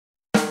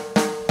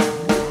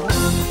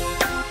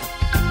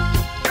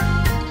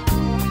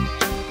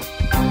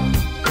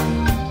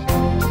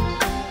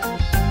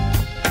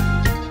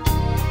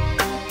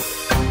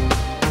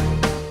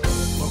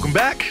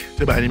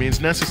to By Any Means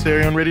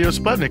Necessary on Radio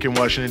Sputnik in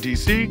Washington,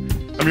 D.C.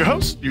 I'm your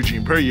host,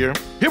 Eugene Puryear,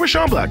 here with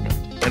Sean Blackmon.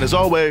 And as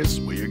always,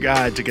 we're your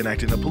guide to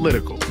connecting the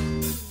political,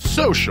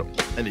 social,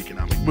 and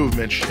economic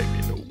movements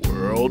shaping the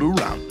world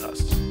around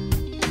us.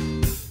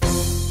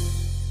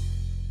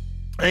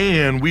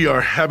 And we are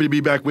happy to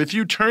be back with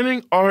you,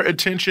 turning our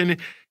attention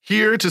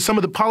here to some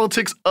of the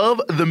politics of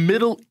the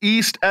Middle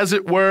East, as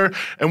it were.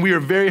 And we are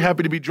very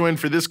happy to be joined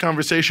for this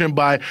conversation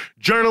by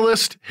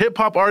journalist,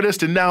 hip-hop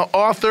artist, and now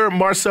author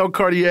Marcel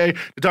Cartier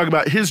to talk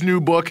about his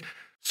new book,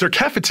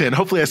 Serkeftin.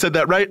 Hopefully I said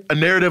that right. A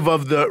narrative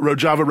of the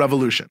Rojava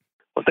Revolution.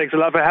 Well, thanks a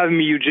lot for having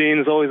me, Eugene.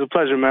 It's always a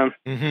pleasure, man.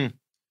 Mm-hmm.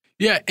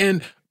 Yeah,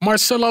 and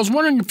Marcel, I was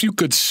wondering if you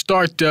could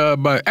start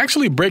by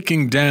actually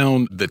breaking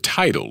down the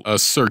title,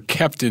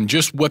 Serkeftin,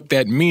 just what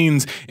that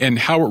means and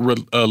how it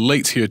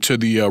relates here to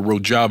the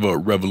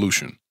Rojava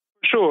Revolution.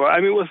 Sure.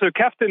 I mean, well,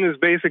 Serkeftin is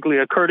basically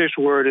a Kurdish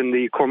word in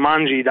the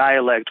Kurmanji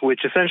dialect, which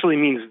essentially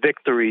means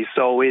victory.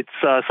 So it's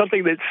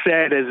something that's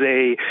said as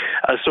a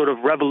sort of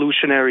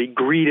revolutionary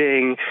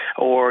greeting,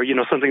 or,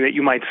 something that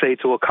you might say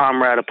to a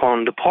comrade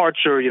upon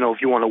departure.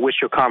 If you want to wish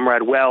your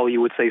comrade well,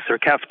 you would say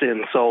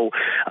Serkeftin. So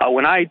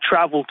when I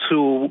traveled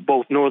to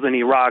both northern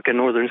Iraq and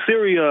northern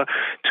Syria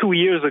 2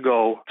 years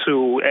ago,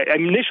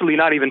 initially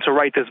not even to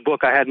write this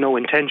book, I had no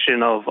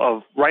intention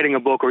of writing a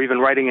book or even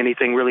writing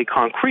anything really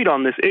concrete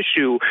on this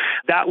issue.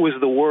 That was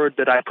the word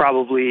that I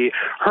probably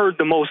heard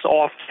the most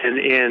often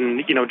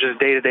in, just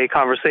day-to-day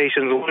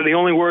conversations. One of the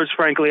only words,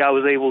 frankly, I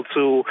was able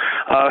to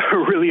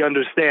really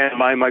understand.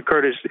 My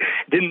Kurdish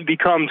didn't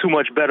become too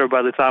much better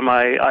by the time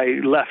I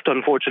left,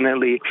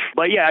 unfortunately.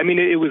 But yeah, I mean,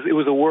 it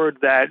was a word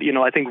that,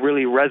 I think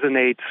really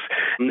resonates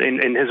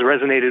and has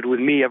resonated with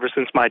me ever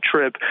since my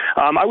trip.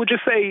 I would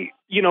just say,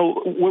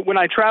 when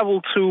I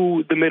traveled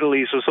to the Middle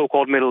East, or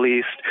so-called Middle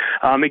East,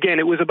 again,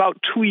 it was about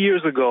 2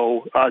 years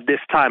ago this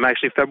time,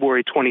 actually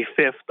February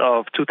 25th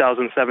of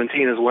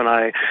 2017 is when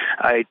I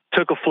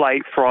took a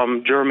flight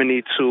from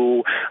Germany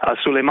to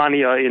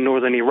Suleimania in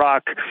northern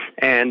Iraq,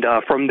 and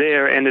from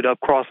there ended up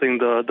crossing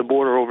the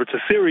border over to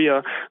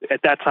Syria,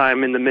 at that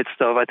time in the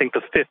midst of, I think,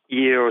 the 5th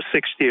year or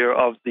 6th year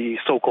of the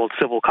so-called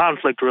civil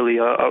conflict, really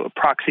a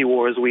proxy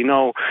war, as we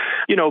know.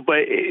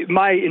 But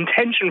my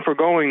intention for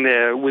going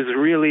there was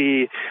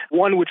really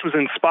one which was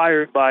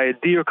inspired by a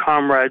dear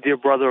comrade, dear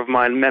brother of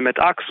mine, Mehmet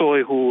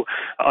Aksoy, who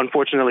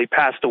unfortunately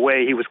passed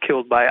away. He was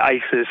killed by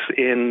ISIS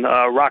in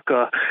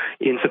Raqqa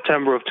in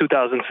September of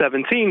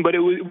 2017. But it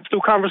was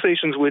through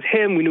conversations with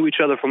him. We knew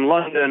each other from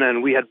London,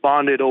 and we had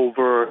bonded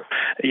over,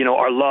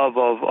 our love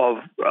of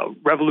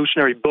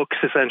revolutionary books,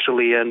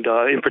 essentially, and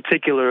in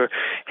particular,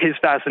 his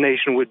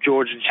fascination with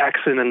George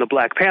Jackson and the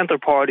Black Panther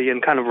Party,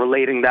 and kind of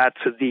relating that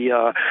to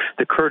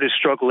the Kurdish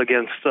struggle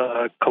against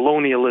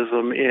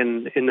colonialism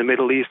in the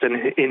Middle East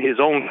and in his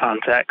own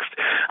context.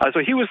 So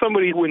he was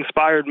somebody who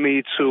inspired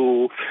me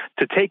to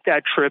take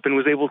that trip, and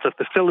was able to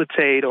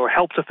facilitate or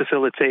help to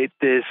facilitate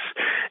this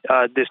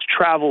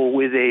travel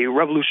with a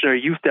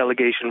revolutionary youth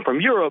delegation from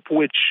Europe,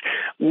 which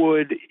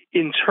would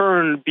in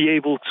turn be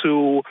able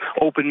to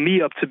open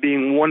me up to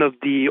being one of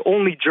the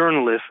only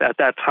journalists at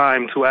that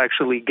time to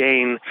actually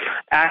gain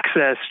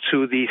access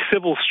to the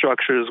civil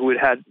structures which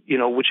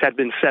had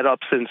been set up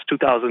since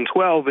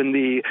 2012 in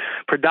the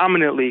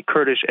predominantly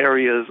Kurdish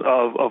areas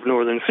of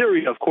northern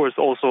Syria. Of course,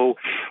 also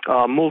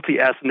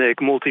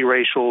multi-ethnic,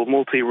 multi-racial,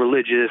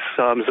 multi-religious.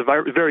 It's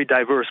a very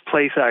diverse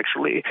place,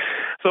 actually.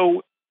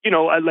 So,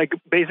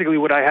 basically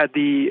what I had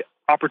the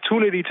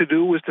opportunity to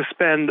do was to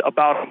spend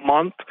about a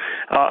month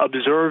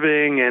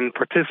observing and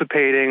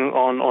participating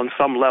on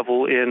some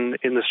level in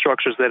the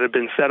structures that had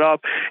been set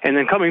up, and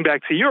then coming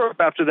back to Europe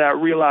after that,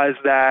 realized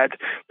that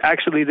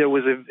actually there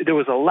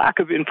was a lack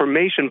of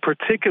information,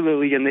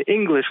 particularly in the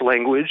English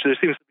language. There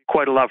seems to be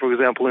quite a lot, for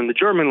example, in the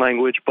German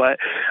language, but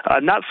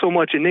not so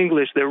much in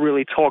English, that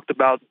really talked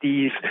about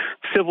these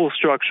civil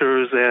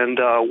structures and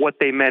what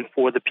they meant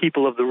for the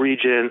people of the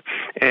region,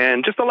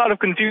 and just a lot of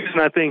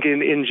confusion, I think,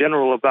 in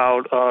general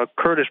about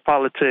Kurdish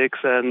politics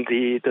and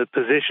the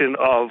position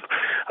of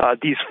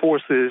these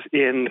forces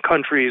in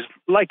countries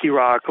like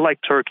Iraq, like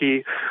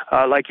Turkey,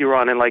 like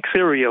Iran, and like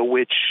Syria,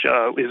 which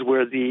is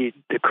where the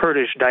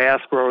Kurdish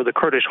diaspora or the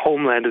Kurdish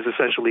homeland is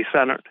essentially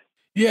centered.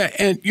 Yeah,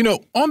 and,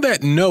 on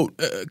that note,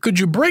 could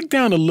you break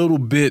down a little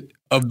bit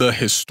of the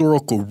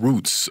historical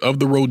roots of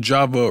the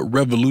Rojava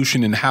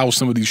Revolution and how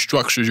some of these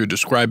structures you're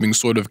describing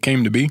sort of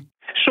came to be?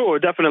 Sure,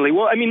 definitely.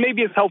 Well, I mean,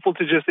 maybe it's helpful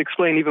to just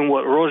explain even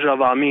what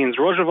Rojava means.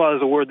 Rojava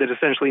is a word that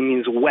essentially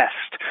means west.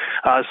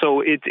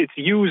 So it's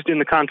used in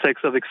the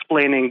context of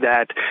explaining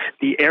that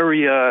the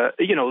area,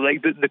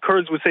 like the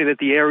Kurds would say that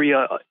the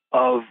area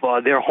of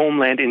their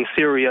homeland in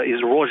Syria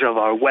is Rojava,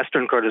 or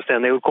Western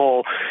Kurdistan. They would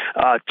call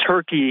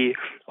Turkey,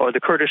 or the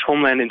Kurdish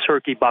homeland in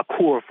Turkey,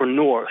 Bakur for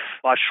north,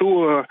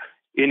 Ashur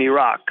in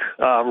Iraq,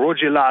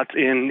 Rojilat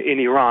in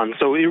Iran.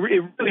 So it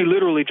really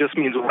literally just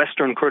means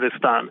Western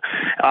Kurdistan.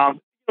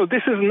 So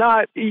this is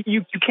not,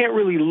 you can't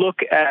really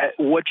look at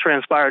what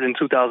transpired in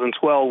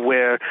 2012,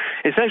 where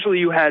essentially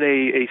you had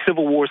a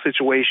civil war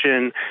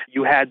situation.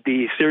 You had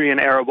the Syrian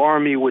Arab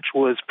Army, which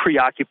was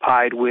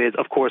preoccupied with,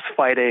 of course,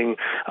 fighting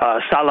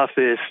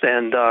Salafist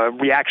and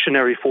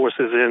reactionary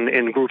forces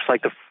in groups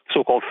like the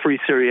so-called Free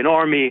Syrian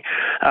Army.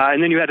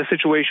 And then you had a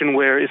situation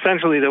where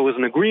essentially there was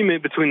an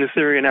agreement between the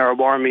Syrian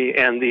Arab Army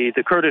and the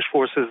Kurdish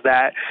forces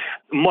that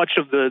much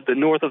of the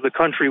north of the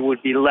country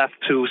would be left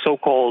to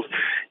so-called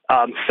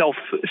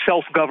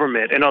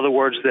self-government. In other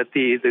words, that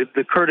the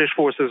Kurdish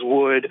forces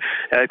led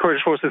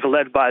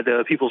by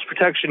the People's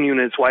Protection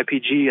Units,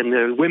 YPG, and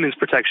the Women's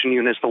Protection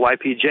Units, the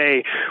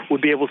YPJ, would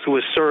be able to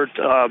assert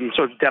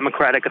sort of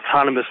democratic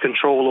autonomous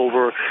control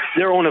over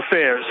their own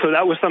affairs. So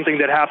that was something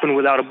that happened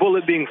without a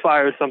bullet being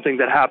fired, something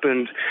that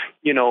happened,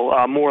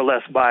 more or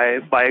less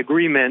by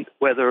agreement,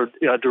 whether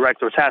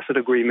direct or tacit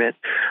agreement.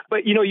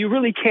 But, you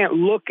really can't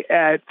look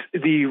at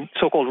the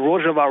so-called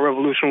Rojava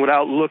Revolution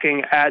without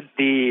looking at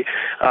the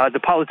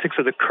politics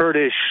of the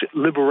Kurdish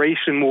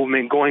liberation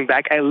movement going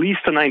back at least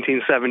to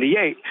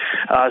 1978.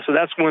 So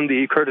that's when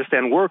the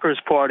Kurdistan Workers'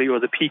 Party, or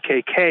the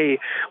PKK,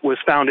 was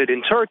founded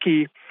in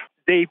Turkey.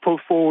 They put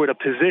forward a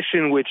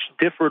position which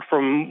differed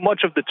from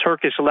much of the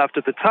Turkish left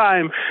at the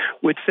time,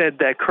 which said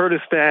that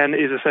Kurdistan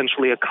is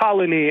essentially a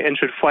colony and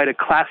should fight a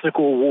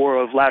classical war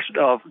of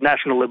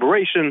national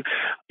liberation,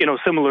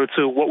 similar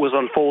to what was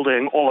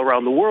unfolding all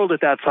around the world at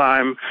that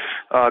time,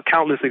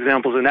 countless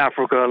examples in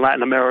Africa,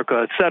 Latin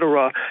America,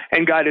 etc.,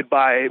 and guided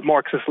by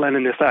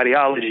Marxist-Leninist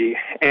ideology.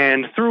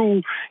 And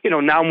through,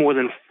 now more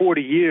than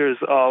 40 years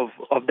of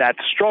that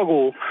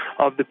struggle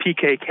of the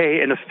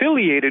PKK and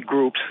affiliated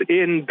groups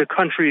in the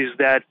countries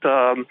that,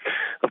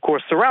 of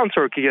course, surround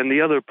Turkey and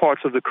the other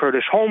parts of the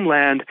Kurdish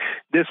homeland,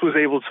 this was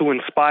able to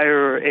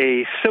inspire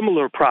a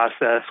similar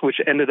process, which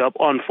ended up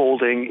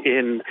unfolding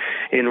in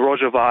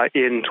Rojava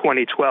in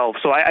 2012.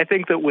 So I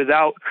think that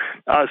without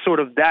sort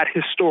of that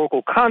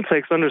historical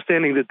context,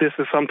 understanding that this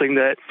is something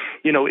that,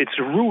 its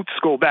roots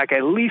go back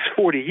at least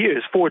 40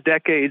 years, 4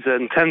 decades,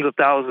 and tens of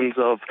thousands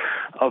of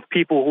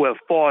people who have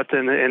fought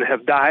and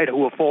have died,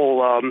 who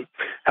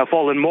have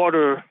fallen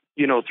martyr,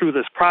 through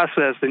this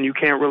process, then you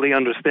can't really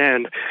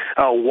understand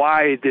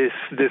why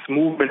this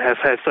movement has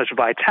had such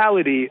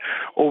vitality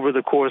over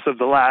the course of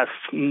the last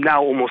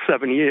now almost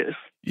 7 years.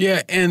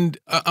 Yeah, and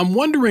I'm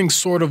wondering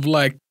sort of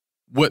like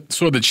what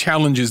sort of the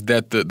challenges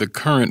that the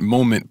current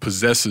moment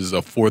possesses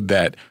for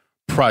that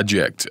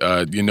project.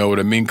 You know what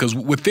I mean? Because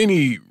with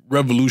any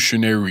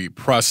revolutionary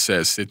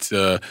process, it's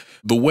the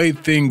way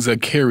things are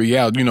carried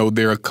out.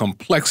 There are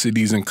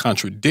complexities and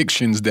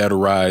contradictions that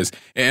arise,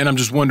 and I'm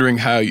just wondering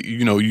how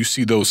you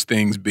see those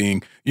things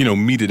being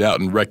meted out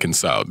and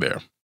reconciled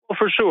there. Well,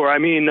 for sure. I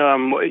mean,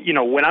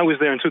 when I was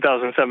there in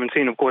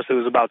 2017, of course, it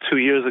was about 2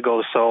 years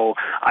ago. So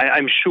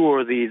I'm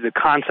sure the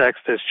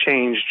context has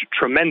changed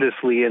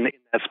tremendously in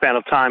that span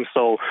of time.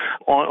 So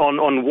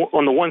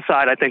on the one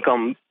side, I think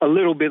I'm a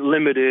little bit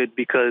limited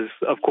because,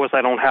 of course,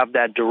 I don't have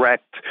that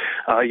direct,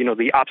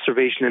 the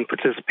observation and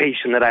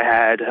participation that I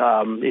had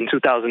in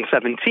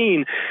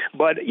 2017.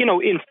 But,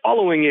 in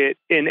following it,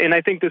 and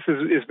I think this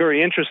is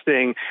very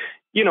interesting,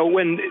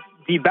 when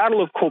the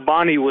Battle of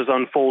Kobani was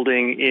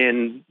unfolding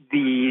in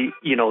the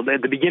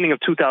beginning of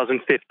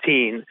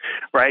 2015,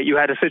 right? You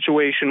had a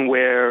situation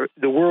where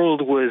the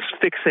world was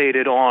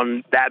fixated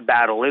on that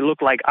battle. It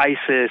looked like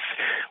ISIS,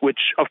 which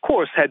of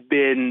course had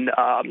been,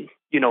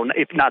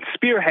 if not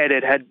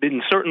spearheaded, had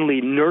been certainly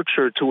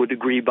nurtured to a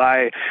degree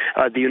by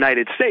the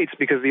United States,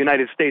 because the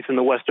United States and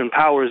the Western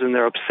powers, in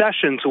their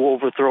obsession to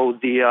overthrow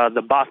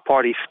the Ba'ath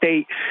Party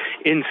state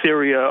in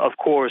Syria, of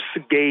course,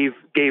 gave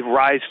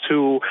rise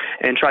to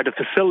and tried to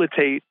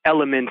facilitate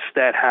elements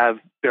that have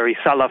very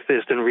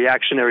Salafist and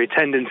reactionary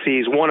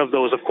tendencies. One of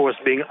those, of course,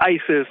 being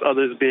ISIS,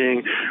 others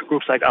being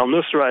groups like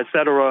al-Nusra,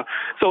 etc.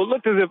 So it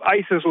looked as if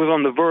ISIS was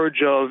on the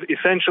verge of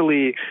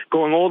essentially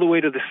going all the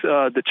way to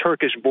the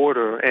Turkish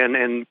border.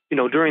 And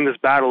during this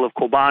Battle of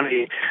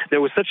Kobani, there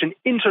was such an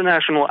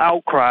international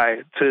outcry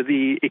to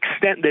the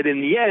extent that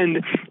in the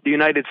end, the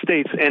United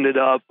States ended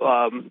up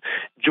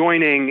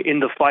joining in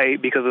the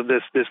fight because of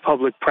this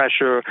public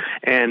pressure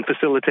and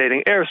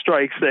facilitating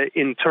airstrikes that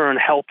in turn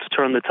helped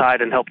turn the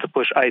tide and helped to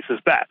push ISIS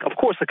back. Of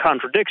course, a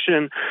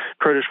contradiction.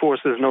 Kurdish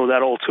forces know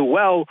that all too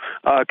well,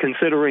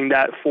 considering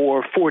that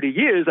for 40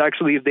 years,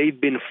 actually, they've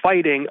been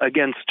fighting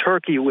against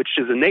Turkey, which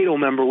is a NATO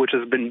member, which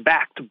has been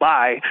backed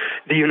by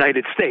the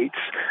United States.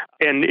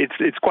 And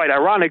it's quite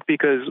ironic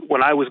because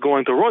when I was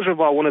going to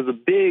Rojava, one of the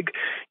big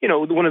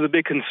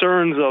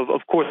concerns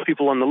of course,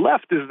 people on the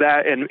left is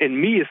that,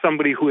 and me as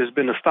somebody who has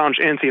been a staunch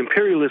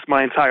anti-imperialist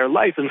my entire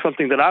life, and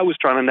something that I was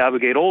trying to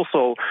navigate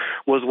also,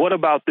 was what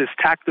about this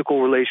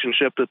tactical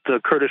relationship that the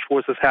Kurdish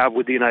forces have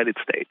with the United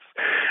States?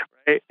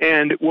 Right?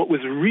 And what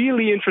was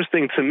really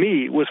interesting to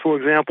me was, for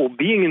example,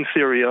 being in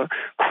Syria,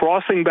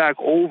 crossing back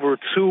over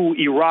to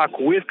Iraq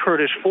with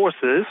Kurdish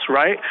forces,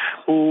 right,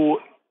 who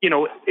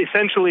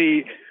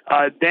essentially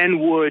then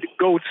would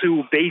go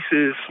to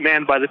bases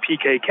manned by the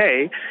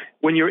PKK.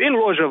 When you're in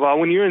Rojava,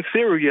 when you're in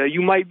Syria,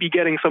 you might be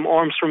getting some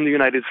arms from the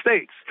United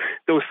States.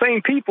 Those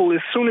same people,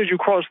 as soon as you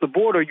cross the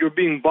border, you're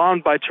being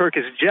bombed by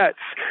Turkish jets,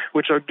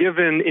 which are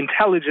given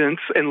intelligence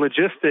and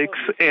logistics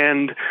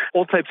and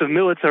all types of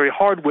military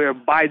hardware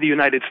by the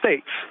United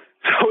States.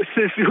 So it's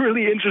this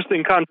really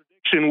interesting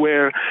contradiction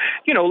where,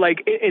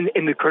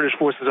 and the Kurdish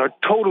forces are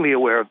totally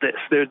aware of this.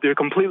 They're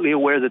completely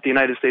aware that the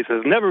United States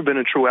has never been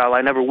a true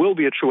ally, never will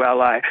be a true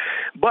ally.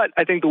 But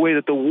I think the way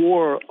that the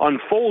war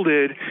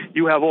unfolded,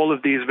 you have all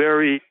of these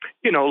very,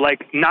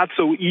 not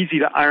so easy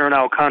to iron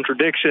out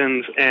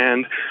contradictions.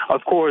 And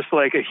of course,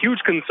 a huge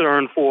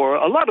concern for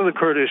a lot of the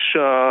Kurdish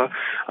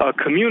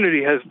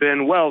community has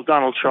been, well,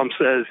 Donald Trump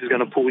says he's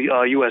going to pull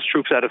U.S.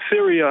 troops out of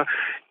Syria.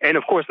 And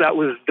of course, that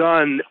was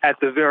done at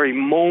the very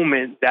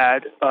moment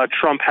that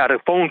Trump had a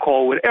phone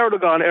call with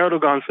Erdogan.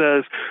 Erdogan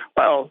says,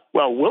 well,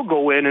 we'll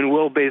go in and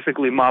we'll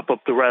basically mop up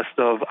the rest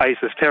of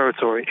ISIS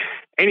territory.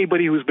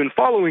 Anybody who's been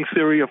following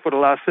Syria for the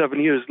last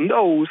 7 years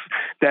knows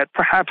that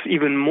perhaps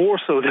even more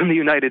so than the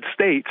United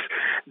States,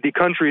 the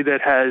country that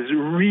has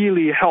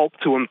really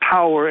helped to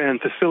empower and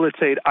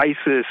facilitate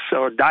ISIS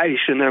or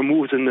Daesh in their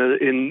moves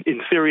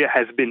in Syria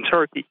has been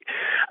Turkey.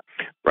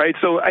 Right.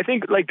 So I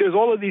think there's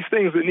all of these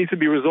things that need to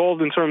be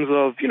resolved in terms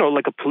of,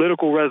 a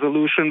political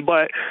resolution.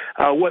 But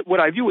what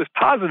I view as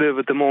positive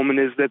at the moment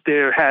is that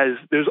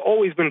there's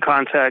always been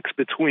context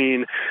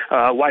between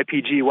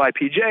YPG,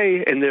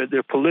 YPJ and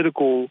their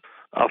political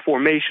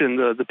formation,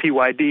 the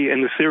PYD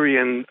and the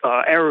Syrian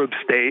Arab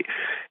state,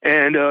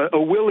 and a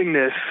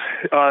willingness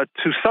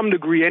to some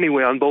degree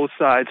anyway on both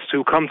sides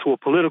to come to a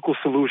political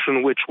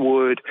solution which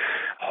would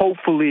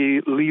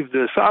hopefully leave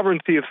the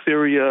sovereignty of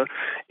Syria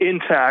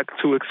intact,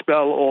 to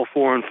expel all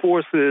foreign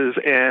forces,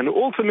 and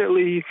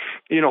ultimately,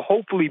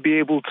 hopefully be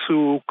able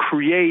to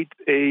create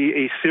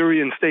a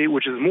Syrian state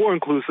which is more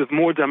inclusive,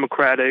 more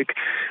democratic,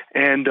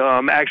 and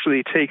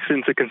actually takes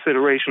into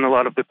consideration a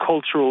lot of the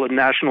cultural and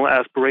national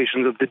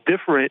aspirations of the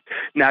different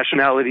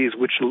nationalities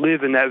which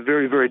live in that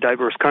very, very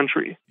diverse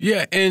country.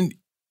 Yeah, and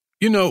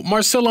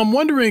Marcel, I'm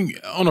wondering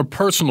on a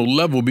personal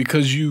level,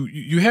 because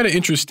you had an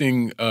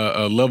interesting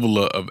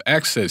level of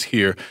access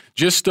here,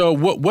 just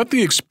what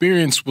the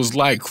experience was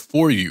like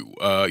for you,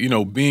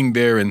 being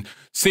there and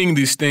seeing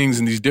these things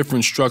and these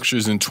different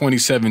structures in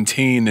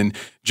 2017, and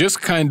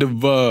just kind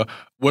of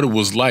what it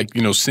was like,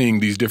 seeing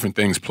these different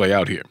things play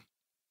out here.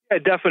 Yeah,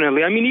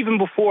 definitely. I mean, even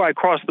before I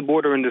crossed the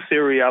border into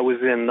Syria, I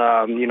was in,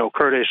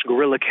 Kurdish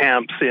guerrilla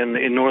camps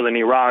in northern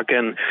Iraq,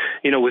 and,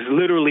 it was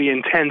literally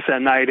intense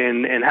at night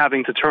and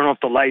having to turn off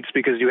the lights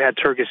because you had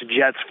Turkish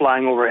jets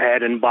flying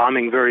overhead and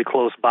bombing very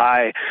close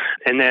by,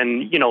 and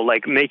then,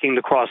 making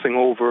the crossing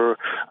over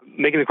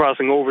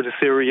to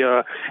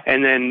Syria,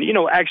 and then,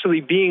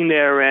 actually being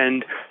there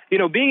and,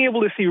 being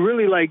able to see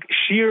really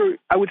sheer,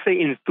 I would say,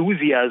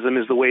 enthusiasm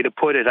is the way to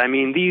put it. I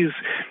mean, these,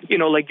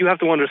 you have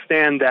to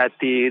understand that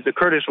the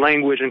Kurdish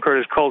language and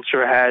Kurdish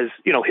culture has,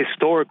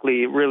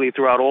 historically, really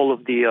throughout all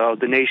of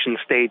the nation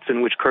states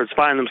in which Kurds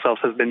find themselves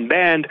has been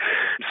banned.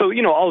 So,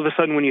 all of a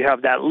sudden when you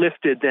have that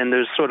lifted, then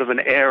there's sort of an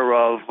air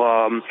of,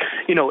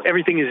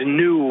 everything is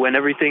new and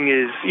everything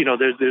is,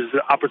 there's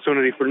the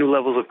opportunity for new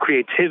levels of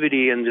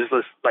creativity and just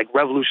this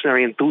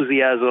revolutionary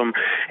enthusiasm.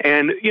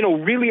 And,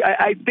 really,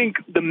 I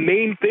think the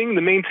main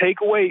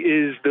takeaway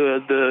is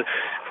the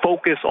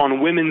focus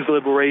on women's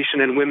liberation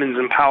and women's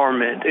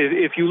empowerment.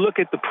 If you look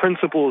at the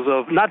principles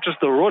of not just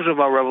the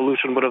Rojava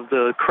Revolution, but of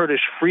the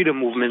Kurdish freedom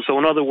movement, so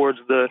in other words,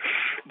 the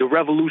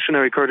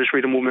revolutionary Kurdish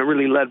freedom movement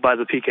really led by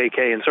the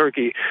PKK in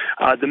Turkey,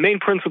 the main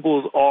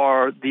principles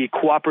are the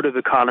cooperative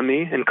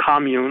economy and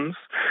communes.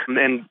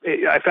 And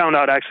I found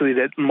out actually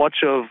that much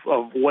of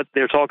what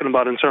they're talking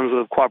about in terms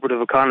of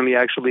cooperative economy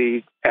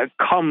actually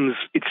comes,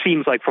 it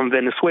seems like, from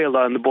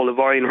Venezuela and the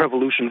Bolivarian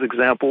revolution's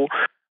example.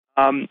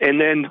 And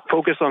then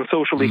focus on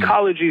social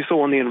ecology,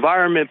 so on the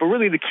environment, but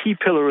really the key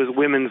pillar is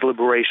women's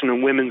liberation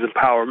and women's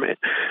empowerment.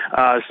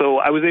 So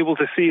I was able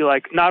to see,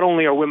 not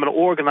only are women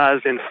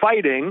organized and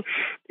fighting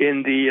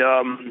in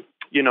the,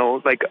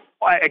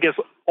 I guess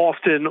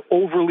often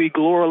overly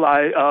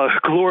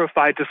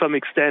glorified to some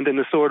extent in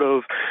a sort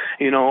of,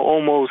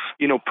 almost,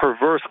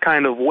 perverse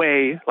kind of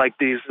way, like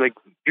these,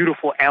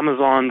 beautiful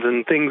Amazons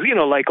and things,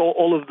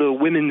 all of the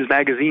women's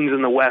magazines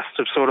in the West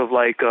have sort of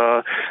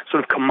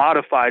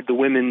commodified the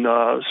women,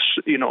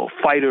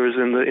 fighters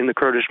in the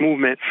Kurdish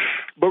movement.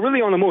 But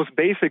really on the most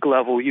basic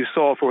level, you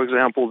saw, for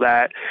example,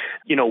 that,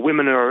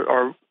 women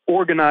are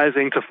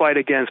organizing to fight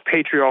against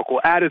patriarchal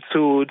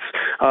attitudes,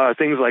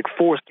 things like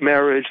forced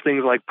marriage,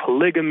 things like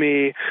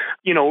polygamy.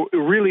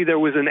 Really there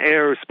was an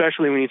air,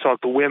 especially when you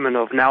talk to women,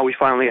 of now we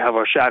finally have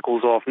our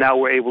shackles off. Now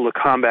we're able to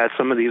combat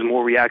some of these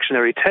more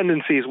reactionary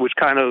tendencies, which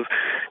kind of,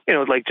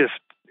 just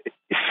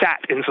sat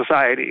in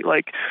society.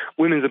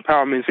 Women's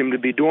empowerment seemed to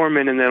be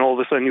dormant, and then all of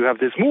a sudden you have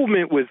this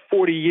movement with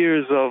 40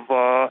 years of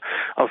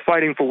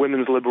fighting for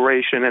women's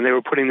liberation, and they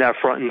were putting that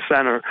front and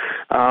center.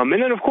 And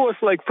then, of course,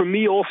 for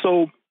me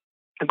also,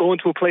 going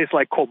to a place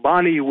like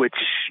Kobani, which,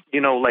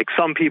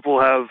 some people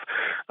have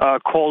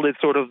called it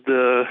sort of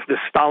the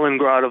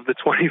Stalingrad of the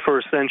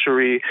 21st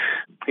century.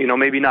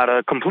 Maybe not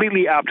a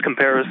completely apt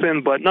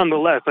comparison, but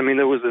nonetheless, I mean,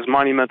 there was this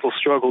monumental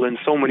struggle and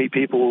so many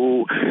people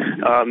who,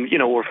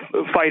 were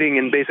fighting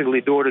in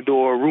basically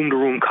door-to-door,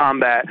 room-to-room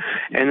combat,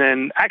 and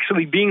then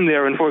actually being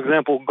there and, for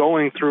example,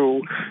 going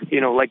through,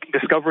 like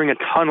discovering a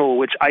tunnel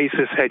which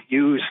ISIS had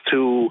used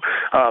to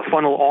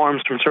funnel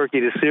arms from Turkey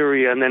to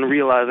Syria, and then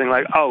realizing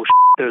like, oh,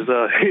 there's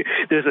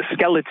a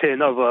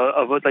skeleton of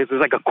there's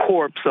like a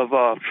corpse of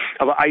an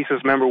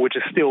ISIS member which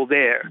is still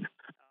there.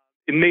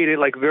 It made it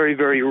like very,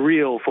 very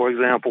real, for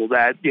example,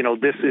 that,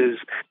 this is,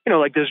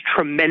 like there's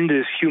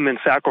tremendous human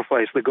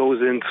sacrifice that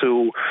goes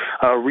into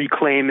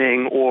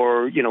reclaiming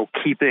or,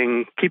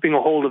 keeping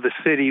a hold of the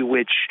city,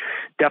 which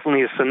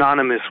definitely is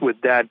synonymous with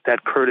that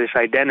Kurdish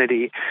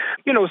identity.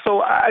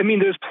 So, I mean,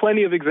 there's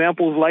plenty of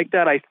examples like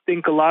that. I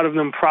think a lot of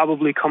them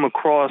probably come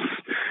across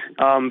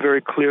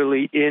very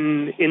clearly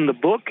in the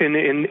book and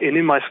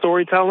in my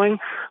storytelling.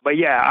 But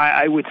yeah,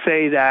 I would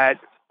say that,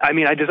 I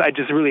mean, I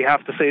just really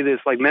have to say this,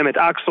 like Mehmet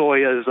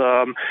Aksoy is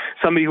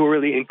somebody who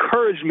really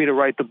encouraged me to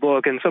write the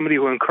book and somebody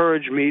who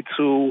encouraged me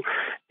to,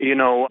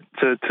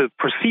 to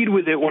proceed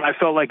with it when I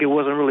felt like it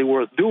wasn't really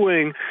worth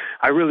doing.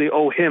 I really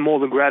owe him all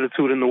the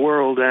gratitude in the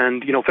world.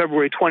 And,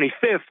 February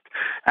 25th,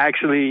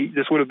 actually,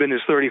 this would have been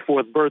his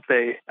 34th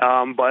birthday.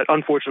 But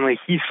unfortunately,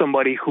 he's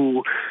somebody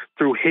who,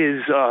 through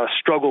his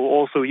struggle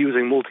also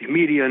using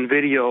multimedia and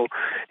video,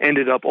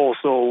 ended up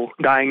also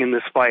dying in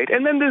this fight.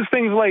 And then there's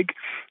things like,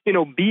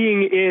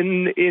 being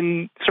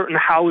in certain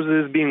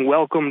houses, being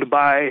welcomed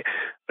by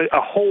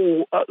a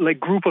whole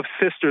group of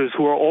sisters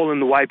who are all in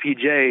the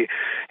YPJ,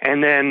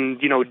 and then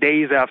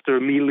days after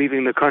me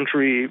leaving the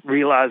country,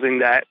 realizing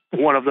that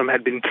one of them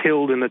had been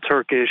killed in the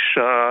Turkish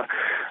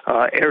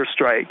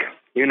airstrike.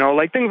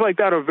 Like things like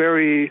that are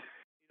very,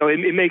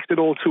 it makes it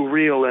all too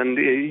real, and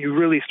you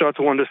really start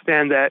to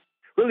understand that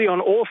really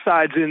on all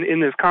sides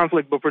in this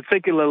conflict, but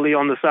particularly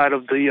on the side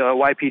of the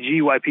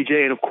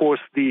YPJ, and of course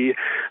the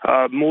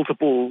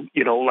multiple,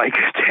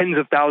 tens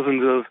of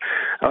thousands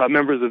of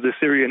members of the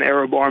Syrian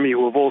Arab army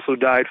who have also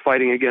died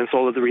fighting against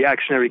all of the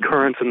reactionary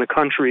currents in the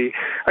country.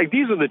 Like,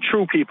 these are the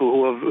true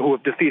people who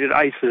have defeated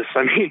ISIS.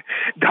 I mean,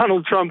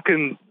 Donald Trump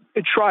can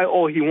try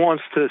all he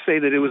wants to say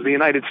that it was the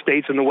United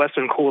States and the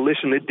Western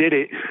coalition that did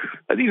it.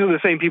 These are the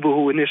same people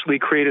who initially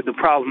created the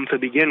problem to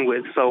begin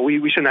with, so we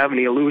shouldn't have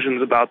any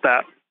illusions about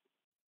that.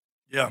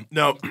 Yeah,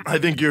 no, I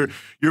think you're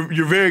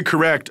very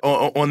correct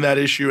on that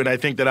issue, and I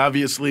think that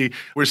obviously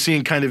we're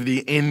seeing kind of the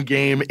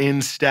in-game,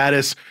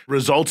 in-status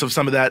results of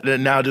some of that,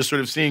 and now just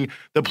sort of seeing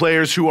the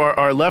players who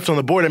are left on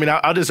the board. I mean,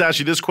 I'll just ask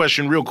you this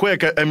question real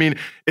quick. I mean,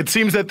 it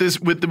seems that this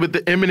with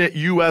the imminent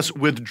U.S.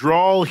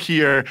 withdrawal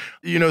here,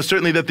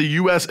 certainly that the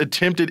U.S.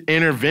 attempted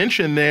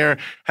intervention there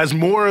has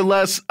more or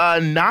less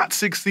not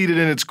succeeded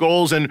in its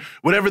goals, and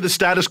whatever the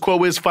status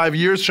quo is 5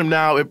 years from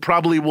now, it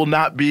probably will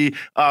not be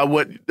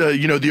what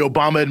the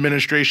Obama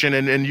administration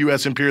and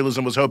U.S.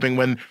 imperialism was hoping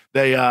when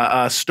they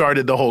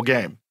started the whole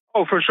game.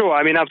 Oh, for sure.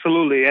 I mean,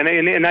 absolutely.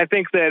 And I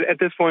think that at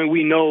this point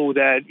we know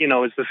that,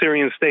 it's the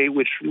Syrian state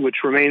which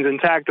remains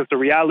intact. It's the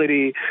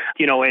reality,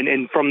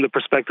 and from the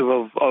perspective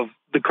of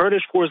the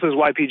Kurdish forces,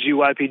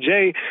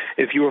 YPJ,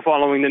 if you were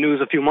following the news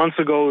a few months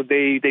ago,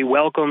 they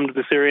welcomed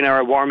the Syrian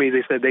Arab army.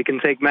 They said they can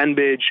take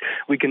Manbij,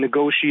 we can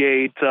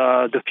negotiate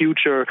the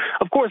future.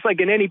 Of course, like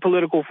in any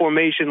political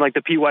formation like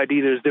the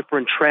PYD, there's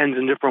different trends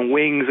and different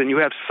wings, and you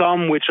have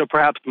some which are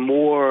perhaps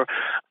more,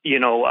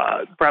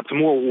 perhaps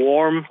more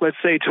warm, let's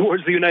say,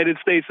 towards the United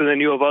States, and then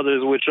you have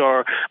others which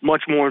are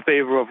much more in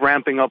favor of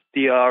ramping up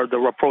the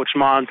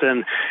rapprochement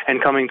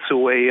and coming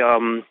to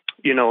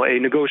a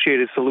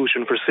negotiated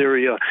solution for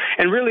Syria.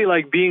 And really,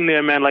 like, being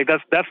there, man, like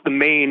that's the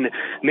main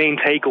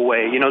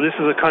takeaway. This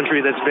is a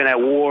country that's been at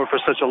war for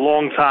such a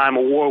long time,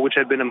 a war which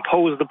had been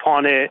imposed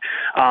upon it.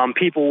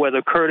 People,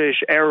 whether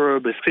Kurdish,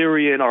 Arab,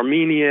 Assyrian,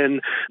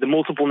 Armenian, the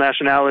multiple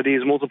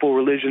nationalities, multiple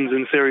religions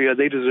in Syria,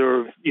 they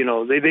deserve,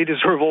 they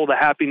deserve all the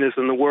happiness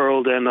in the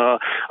world and a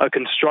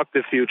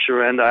constructive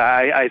future. And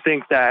I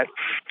think that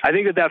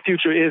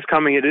future is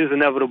coming. It is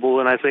inevitable.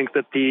 And I think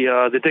that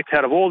the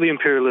diktat of all the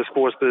imperialist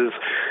forces,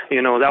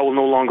 that will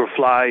no longer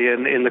fly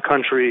in the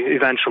country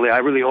eventually. I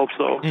really hope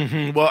so.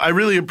 Mm-hmm. Well, I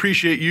really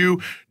appreciate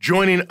you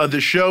joining the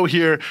show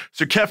here.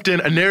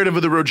 Serkeftin, A Narrative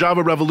of the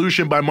Rojava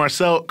Revolution by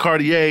Marcel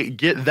Cartier.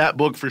 Get that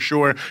book for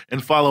sure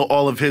and follow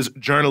all of his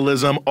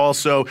journalism.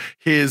 Also,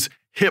 his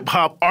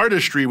hip-hop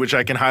artistry, which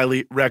I can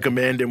highly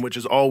recommend and which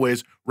is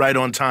always right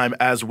on time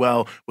as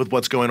well with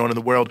what's going on in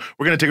the world.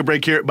 We're going to take a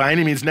break here. By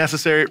Any Means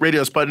Necessary,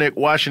 Radio Sputnik,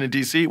 Washington,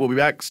 D.C. We'll be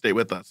back. Stay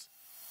with us.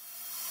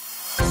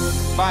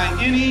 By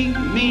any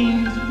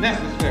means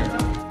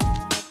necessary.